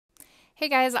Hey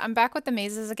guys, I'm back with the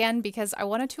mazes again because I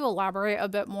wanted to elaborate a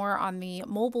bit more on the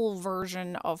mobile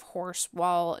version of Howrse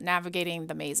while navigating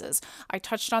the mazes. I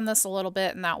touched on this a little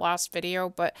bit in that last video,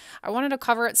 but I wanted to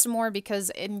cover it some more because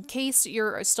in case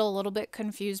you're still a little bit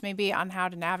confused maybe on how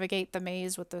to navigate the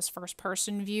maze with this first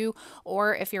person view,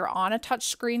 or if you're on a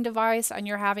touchscreen device and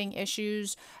you're having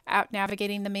issues at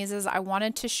navigating the mazes, I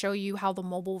wanted to show you how the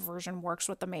mobile version works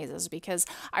with the mazes because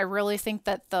I really think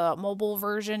that the mobile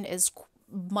version is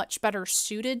much better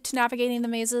suited to navigating the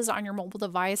mazes on your mobile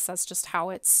device. That's just how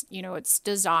it's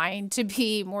designed to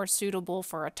be more suitable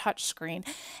for a touch screen.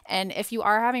 And if you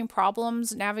are having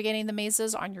problems navigating the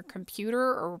mazes on your computer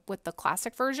or with the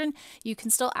classic version, you can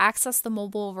still access the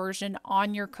mobile version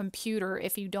on your computer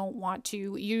if you don't want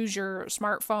to use your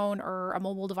smartphone or a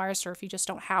mobile device, or if you just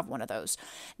don't have one of those.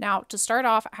 Now, to start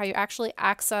off, how you actually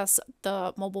access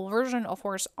the mobile version of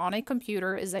Howrse on a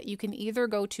computer is that you can either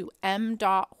go to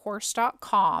m.howrse.com,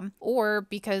 or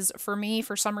because for me,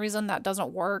 for some reason that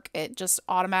doesn't work, it just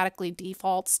automatically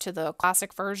defaults to the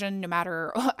classic version no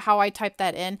matter how I type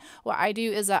that in. What I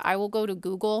do is that I will go to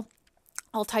Google.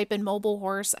 I'll type in mobile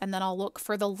Howrse and then I'll look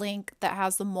for the link that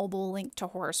has the mobile link to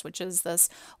Howrse, which is this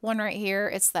one right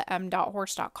here. It's the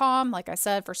m.howrse.com. Like I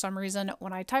said, for some reason,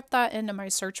 when I type that into my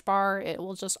search bar, it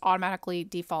will just automatically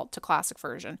default to classic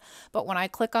version. But when I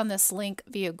click on this link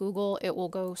via Google, it will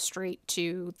go straight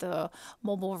to the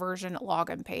mobile version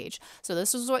login page. So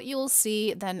this is what you'll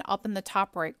see then up in the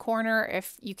top right corner.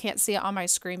 If you can't see it on my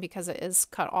screen because it is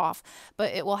cut off,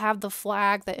 but it will have the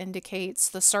flag that indicates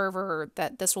the server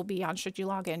that this will be on should you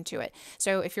log into it.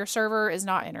 So if your server is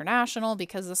not international,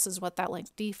 because this is what that link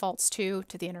defaults to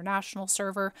the international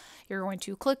server, you're going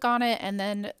to click on it and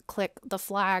then click the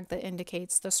flag that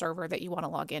indicates the server that you want to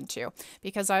log into.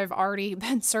 Because I've already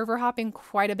been server hopping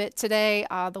quite a bit today,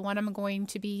 the one I'm going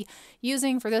to be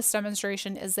using for this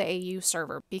demonstration is the AU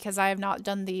server because I have not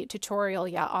done the tutorial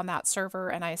yet on that server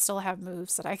and I still have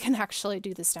moves that I can actually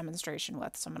do this demonstration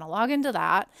with. So I'm going to log into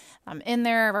that. I'm in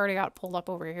there. I've already got it pulled up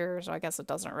over here, so I guess it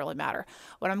doesn't really matter.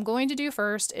 What I'm going to do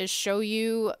first is show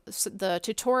you the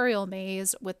tutorial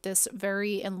maze with this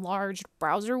very enlarged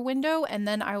browser window, and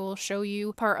then I will show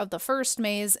you part of the first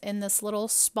maze in this little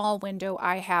small window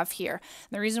I have here.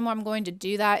 And the reason why I'm going to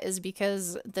do that is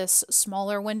because this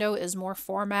smaller window is more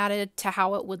formatted to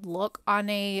how it would look on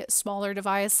a smaller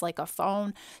device like a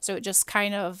phone. So it just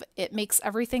it makes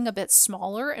everything a bit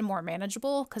smaller and more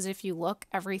manageable, because if you look,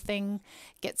 everything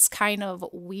gets kind of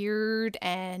weird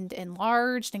and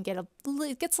enlarged and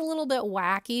it gets a little bit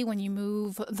wacky when you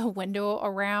move the window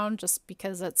around, just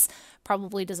because it's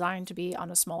probably designed to be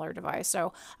on a smaller device.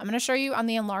 So I'm going to show you on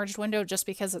the enlarged window just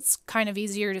because it's kind of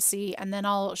easier to see, and then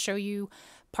I'll show you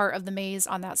part of the maze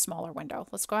on that smaller window.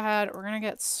 Let's go ahead. We're going to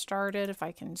get started. If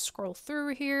I can scroll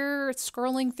through here.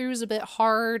 Scrolling through is a bit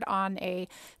hard on a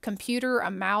computer. A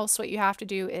mouse, what you have to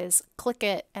do is click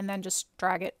it and then just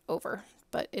drag it over,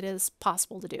 but it is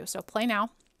possible to do. So play now.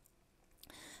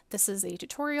 This is the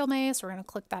tutorial maze. We're going to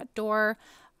click that door.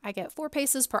 I get 4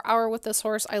 paces per hour with this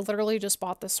horse. I literally just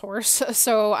bought this horse,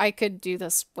 so I could do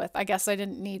this with. I guess I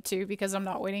didn't need to because I'm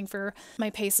not waiting for my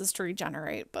paces to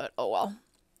regenerate, but oh well.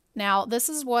 Now, this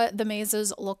is what the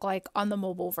mazes look like on the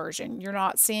mobile version. You're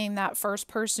not seeing that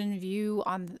first-person view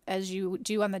as you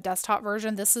do on the desktop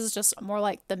version. This is just more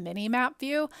like the mini-map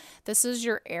view. This is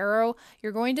your arrow.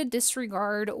 You're going to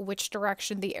disregard which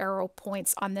direction the arrow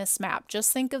points on this map.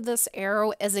 Just think of this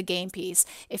arrow as a game piece.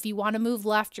 If you want to move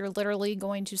left, you're literally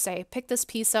going to say, pick this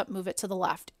piece up, move it to the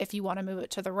left. If you want to move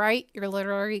it to the right, you're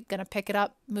literally going to pick it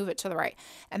up, move it to the right.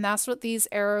 And that's what these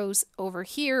arrows over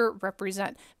here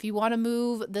represent. If you want to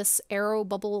move this arrow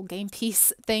bubble game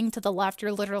piece thing to the left,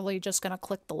 you're literally just going to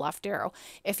click the left arrow.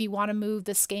 If you want to move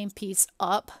this game piece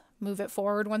up, move it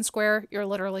forward 1 square, you're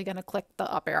literally going to click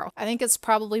the up arrow. I think it's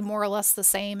probably more or less the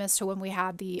same as to when we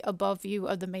had the above view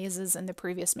of the mazes in the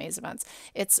previous maze events.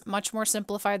 It's much more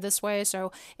simplified this way,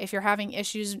 so if you're having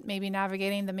issues maybe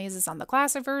navigating the mazes on the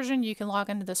classic version, you can log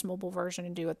into this mobile version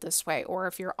and do it this way. Or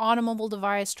if you're on a mobile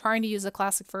device trying to use the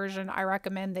classic version, I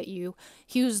recommend that you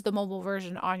use the mobile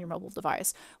version on your mobile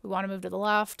device. We want to move to the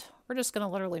left, we're just going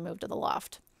to literally move to the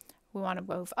left. We want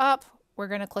to move up, we're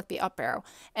going to click the up arrow.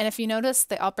 And if you notice,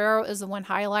 the up arrow is the one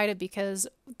highlighted because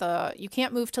you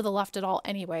can't move to the left at all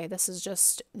anyway. This is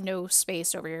just no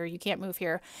space over here. You can't move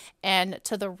here. And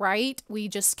to the right, we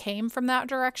just came from that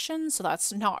direction, so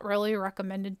that's not really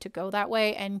recommended to go that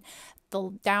way. And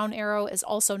the down arrow is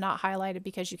also not highlighted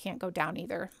because you can't go down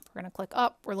either. We're going to click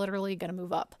up. We're literally going to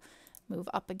move up. Move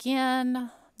up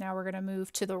again. Now we're going to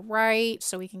move to the right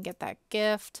so we can get that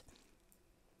gift.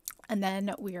 And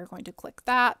then we are going to click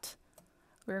that.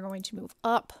 We're going to move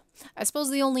up. I suppose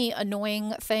the only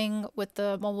annoying thing with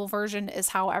the mobile version is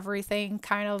how everything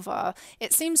kind of,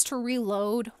 it seems to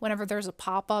reload whenever there's a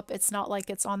pop-up. It's not like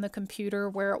it's on the computer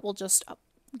where it will just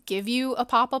give you a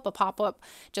pop-up. A pop-up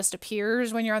just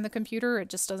appears when you're on the computer. It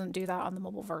just doesn't do that on the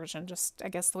mobile version, just I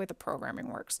guess the way the programming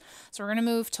works. So we're going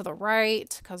to move to the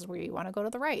right because we want to go to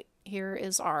the right. Here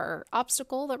is our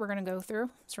obstacle that we're going to go through.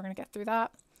 So we're going to get through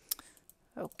that.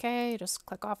 Okay, just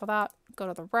click off of that, go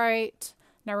to the right.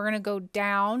 Now we're going to go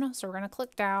down, so we're going to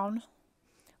click down.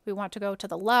 We want to go to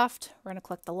the left, we're going to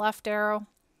click the left arrow.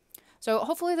 So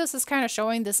hopefully this is kind of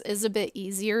showing this is a bit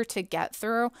easier to get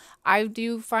through. I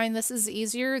do find this is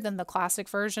easier than the classic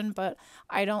version, but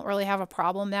I don't really have a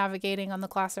problem navigating on the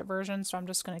classic version, so I'm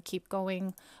just going to keep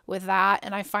going with that.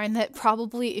 And I find that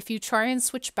probably if you try and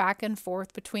switch back and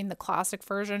forth between the classic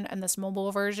version and this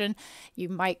mobile version, you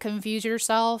might confuse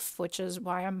yourself, which is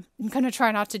why I'm going to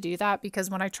try not to do that, because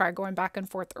when I tried going back and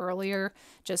forth earlier,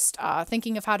 just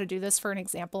thinking of how to do this for an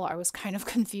example, I was kind of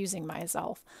confusing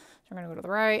myself. We're going to go to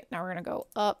the right. Now we're going to go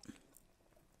up.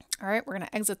 All right, we're going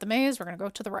to exit the maze. We're going to go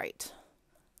to the right.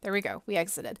 There we go. We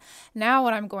exited. Now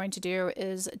what I'm going to do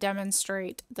is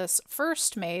demonstrate this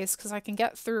first maze because I can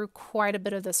get through quite a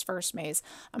bit of this first maze.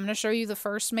 I'm going to show you the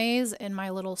first maze in my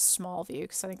little small view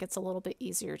because I think it's a little bit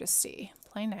easier to see.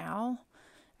 Play now.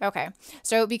 Okay,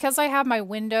 so because I have my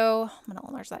window, I'm going to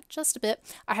enlarge that just a bit.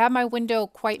 I have my window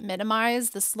quite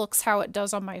minimized. This looks how it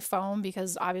does on my phone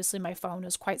because obviously my phone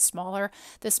is quite smaller.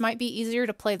 This might be easier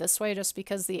to play this way just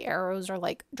because the arrows are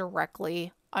like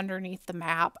directly underneath the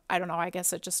map. I don't know, I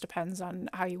guess it just depends on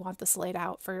how you want this laid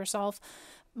out for yourself.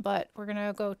 But we're going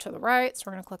to go to the right, so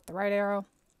we're going to click the right arrow.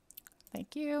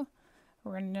 Thank you.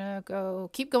 We're going to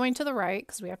keep going to the right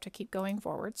because we have to keep going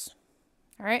forwards.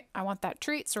 All right, I want that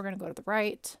treat, so we're going to go to the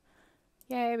right.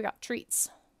 Yay, we got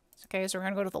treats. Okay, so we're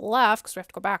going to go to the left because we have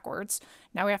to go backwards.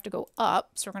 Now we have to go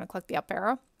up, so we're going to click the up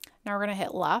arrow. Now we're going to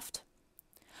hit left.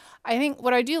 I think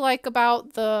what I do like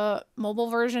about the mobile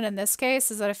version in this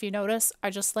case is that if you notice, I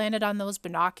just landed on those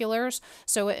binoculars,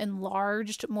 so it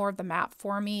enlarged more of the map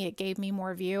for me. It gave me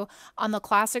more view. On the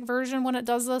classic version when it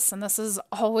does this, and this has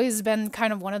always been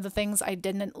kind of one of the things I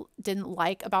didn't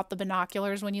like about the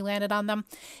binoculars when you landed on them,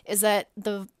 is that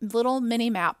the little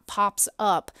mini map pops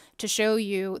up to show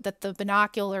you that the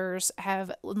binoculars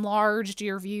have enlarged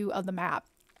your view of the map.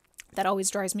 That always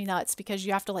drives me nuts because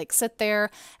you have to like sit there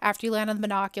after you land on the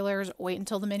binoculars, wait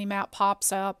until the mini map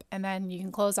pops up, and then you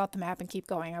can close out the map and keep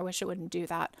going. I wish it wouldn't do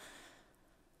that.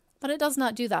 But it does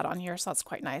not do that on here, so that's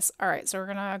quite nice. All right, so we're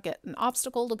gonna get an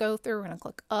obstacle to go through. We're gonna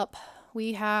click up.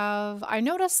 I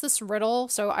noticed this riddle,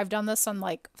 so I've done this on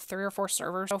like 3 or 4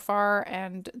 servers so far,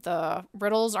 and the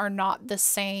riddles are not the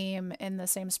same in the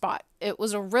same spot. It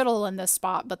was a riddle in this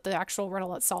spot, but the actual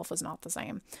riddle itself is not the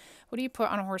same. What do you put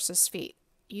on a horse's feet?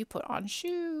 You put on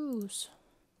shoes.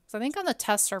 So I think on the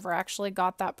test server I actually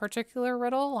got that particular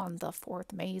riddle on the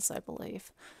 4th maze, I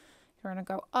believe. We're going to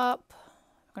go up.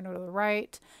 We're going to go to the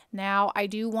right. Now I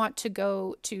do want to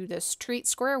go to this treat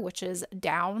square, which is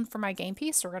down for my game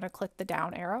piece. So we're going to click the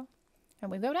down arrow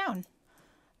and we go down.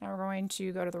 Now we're going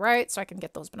to go to the right so I can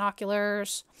get those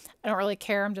binoculars. I don't really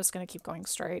care. I'm just going to keep going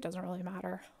straight. Doesn't really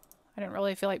matter. I didn't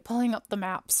really feel like pulling up the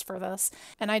maps for this.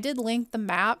 And I did link the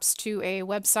maps to a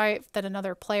website that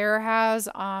another player has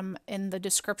in the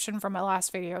description from my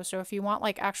last video. So if you want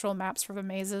like actual maps for the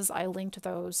mazes, I linked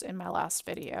those in my last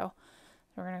video.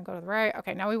 So we're going to go to the right.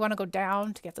 Okay, now we want to go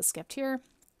down to get this gift here.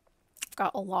 I've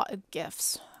got a lot of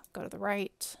gifts. Go to the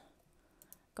right.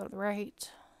 Go to the right.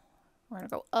 We're going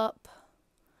to go up.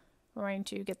 We're going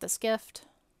to get this gift.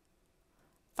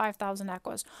 5,000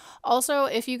 aquas. Also,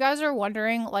 if you guys are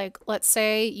wondering, like, let's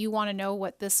say you want to know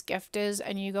what this gift is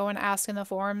and you go and ask in the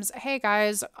forums, hey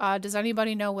guys, does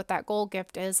anybody know what that gold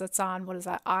gift is that's on, what is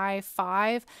that,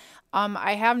 I-5?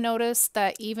 I have noticed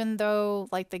that even though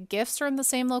like the gifts are in the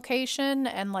same location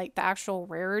and like the actual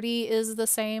rarity is the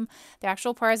same, the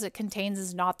actual prize it contains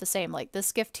is not the same. Like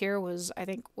this gift here was, I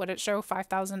think, what it show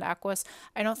 5,000 equus.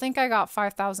 I don't think I got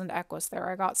 5,000 equus there.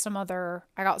 I got some other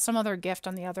gift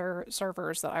on the other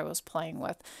servers that I was playing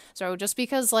with. So just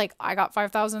because like I got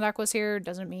 5,000 equus here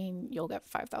doesn't mean you'll get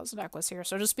 5,000 equus here.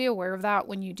 So just be aware of that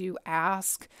when you do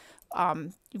ask.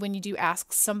 When you do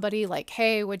ask somebody like,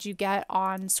 hey, what'd you get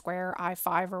on square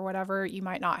I-5 or whatever, you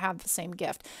might not have the same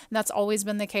gift. And that's always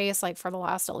been the case like for the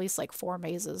last at least like 4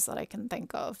 mazes that I can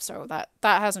think of. So that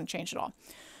hasn't changed at all.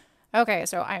 Okay,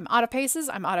 so I'm out of paces,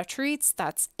 I'm out of treats,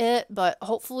 that's it. But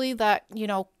hopefully that, you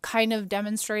know, kind of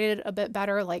demonstrated a bit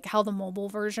better like how the mobile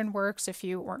version works if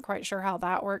you weren't quite sure how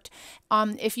that worked.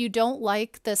 If you don't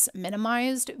like this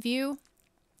minimized view,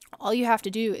 all you have to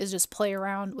do is just play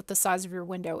around with the size of your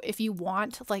window. If you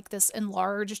want like this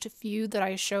enlarged view that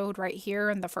I showed right here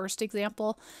in the first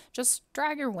example, just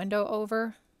drag your window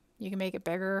over. You can make it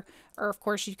bigger, or of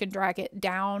course you can drag it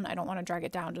down. I don't want to drag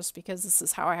it down just because this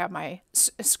is how I have my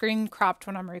screen cropped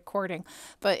when I'm recording.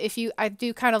 But I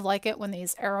do kind of like it when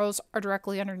these arrows are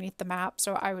directly underneath the map,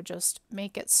 so I would just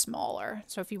make it smaller.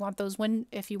 So if you want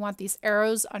if you want these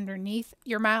arrows underneath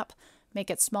your map, make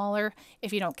it smaller.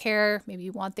 If you don't care, maybe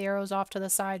you want the arrows off to the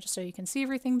side just so you can see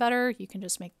everything better, you can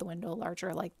just make the window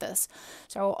larger like this.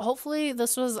 So hopefully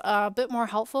this was a bit more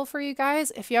helpful for you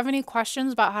guys. If you have any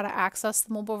questions about how to access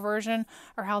the mobile version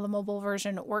or how the mobile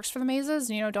version works for the mazes,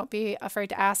 don't be afraid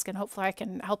to ask, and hopefully I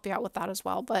can help you out with that as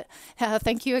well. But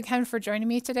thank you again for joining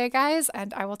me today, guys,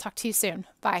 and I will talk to you soon.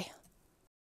 Bye.